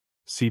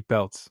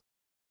Seatbelts.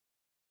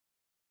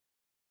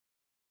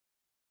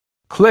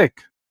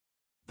 Click!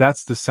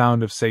 That's the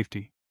sound of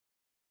safety.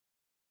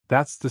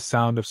 That's the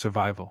sound of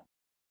survival.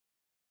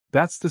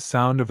 That's the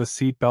sound of a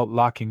seatbelt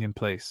locking in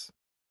place.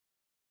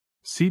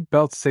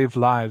 Seatbelts save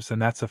lives, and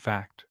that's a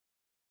fact.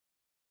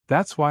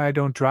 That's why I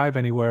don't drive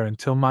anywhere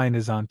until mine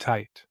is on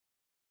tight.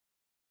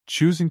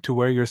 Choosing to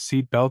wear your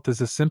seatbelt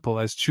is as simple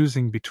as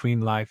choosing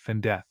between life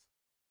and death.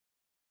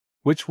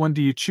 Which one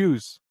do you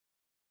choose?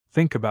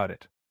 Think about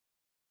it.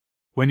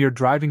 When you're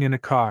driving in a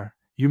car,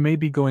 you may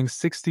be going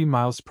 60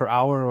 miles per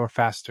hour or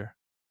faster.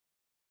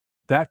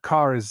 That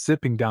car is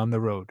zipping down the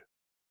road.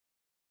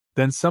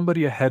 Then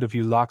somebody ahead of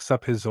you locks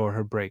up his or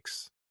her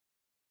brakes.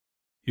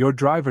 Your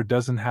driver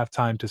doesn't have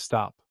time to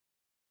stop.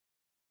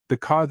 The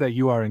car that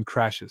you are in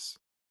crashes.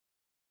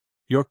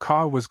 Your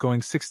car was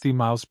going 60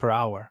 miles per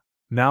hour,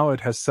 now it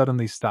has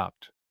suddenly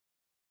stopped.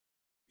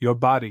 Your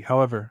body,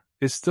 however,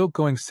 is still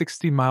going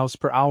 60 miles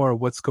per hour.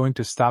 What's going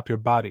to stop your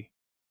body?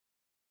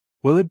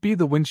 Will it be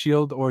the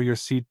windshield or your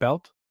seat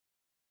belt?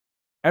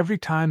 Every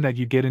time that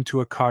you get into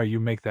a car, you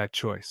make that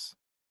choice.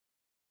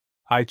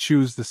 I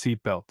choose the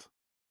seat belt.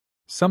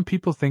 Some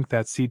people think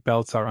that seat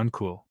belts are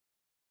uncool.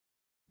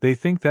 They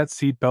think that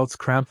seat belts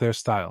cramp their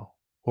style,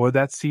 or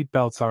that seat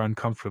belts are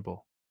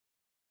uncomfortable.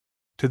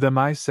 To them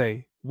I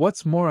say,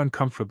 what's more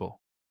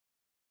uncomfortable?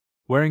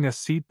 Wearing a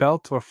seat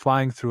belt or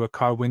flying through a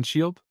car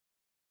windshield?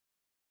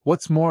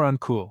 What's more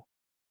uncool?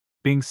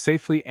 Being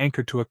safely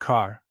anchored to a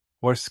car,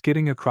 or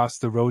skidding across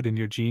the road in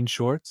your jean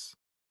shorts?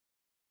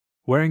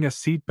 Wearing a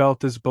seat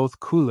belt is both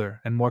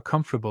cooler and more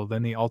comfortable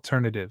than the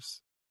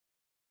alternatives.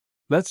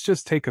 Let's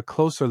just take a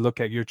closer look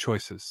at your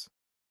choices.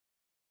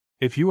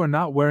 If you are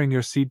not wearing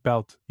your seat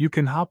belt, you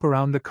can hop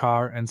around the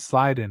car and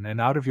slide in and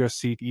out of your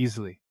seat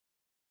easily.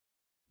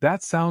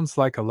 That sounds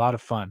like a lot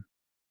of fun.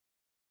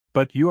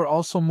 But you are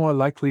also more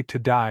likely to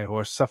die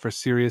or suffer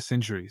serious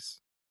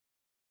injuries.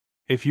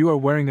 If you are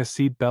wearing a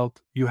seat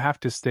belt, you have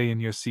to stay in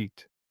your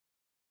seat.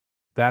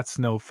 That's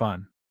no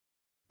fun.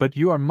 But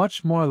you are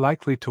much more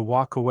likely to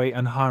walk away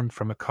unharmed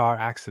from a car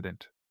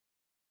accident.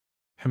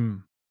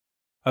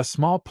 A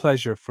small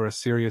pleasure for a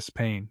serious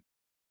pain.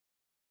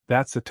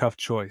 That's a tough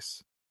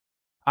choice.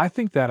 I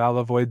think that I'll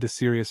avoid the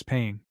serious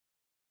pain.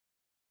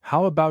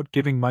 How about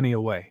giving money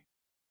away?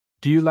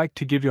 Do you like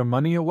to give your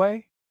money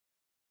away?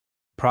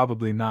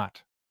 Probably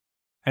not.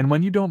 And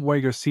when you don't wear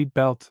your seat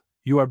belt,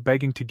 you are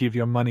begging to give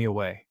your money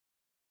away.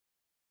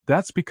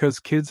 That's because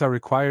kids are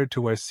required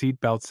to wear seat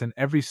belts in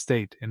every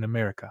state in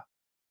America.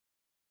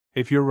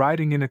 If you're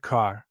riding in a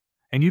car,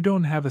 and you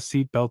don't have a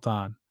seat belt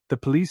on, the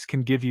police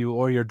can give you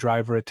or your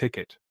driver a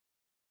ticket.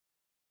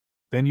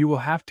 Then you will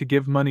have to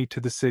give money to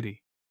the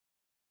city.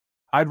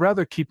 I'd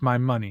rather keep my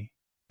money,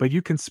 but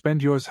you can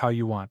spend yours how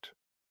you want.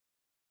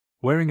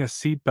 Wearing a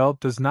seat belt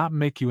does not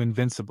make you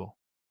invincible.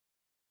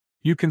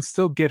 You can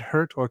still get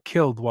hurt or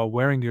killed while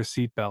wearing your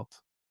seat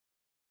belt.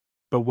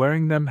 But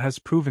wearing them has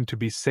proven to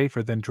be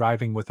safer than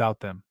driving without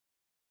them.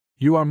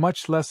 You are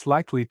much less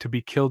likely to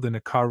be killed in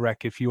a car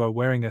wreck if you are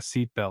wearing a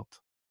seat belt.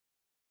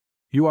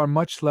 You are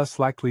much less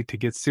likely to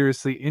get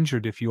seriously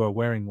injured if you are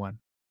wearing one.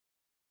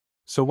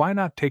 So why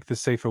not take the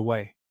safer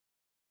way?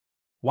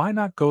 Why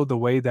not go the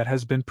way that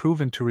has been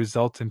proven to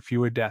result in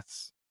fewer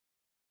deaths?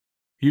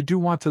 You do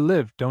want to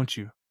live, don't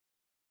you?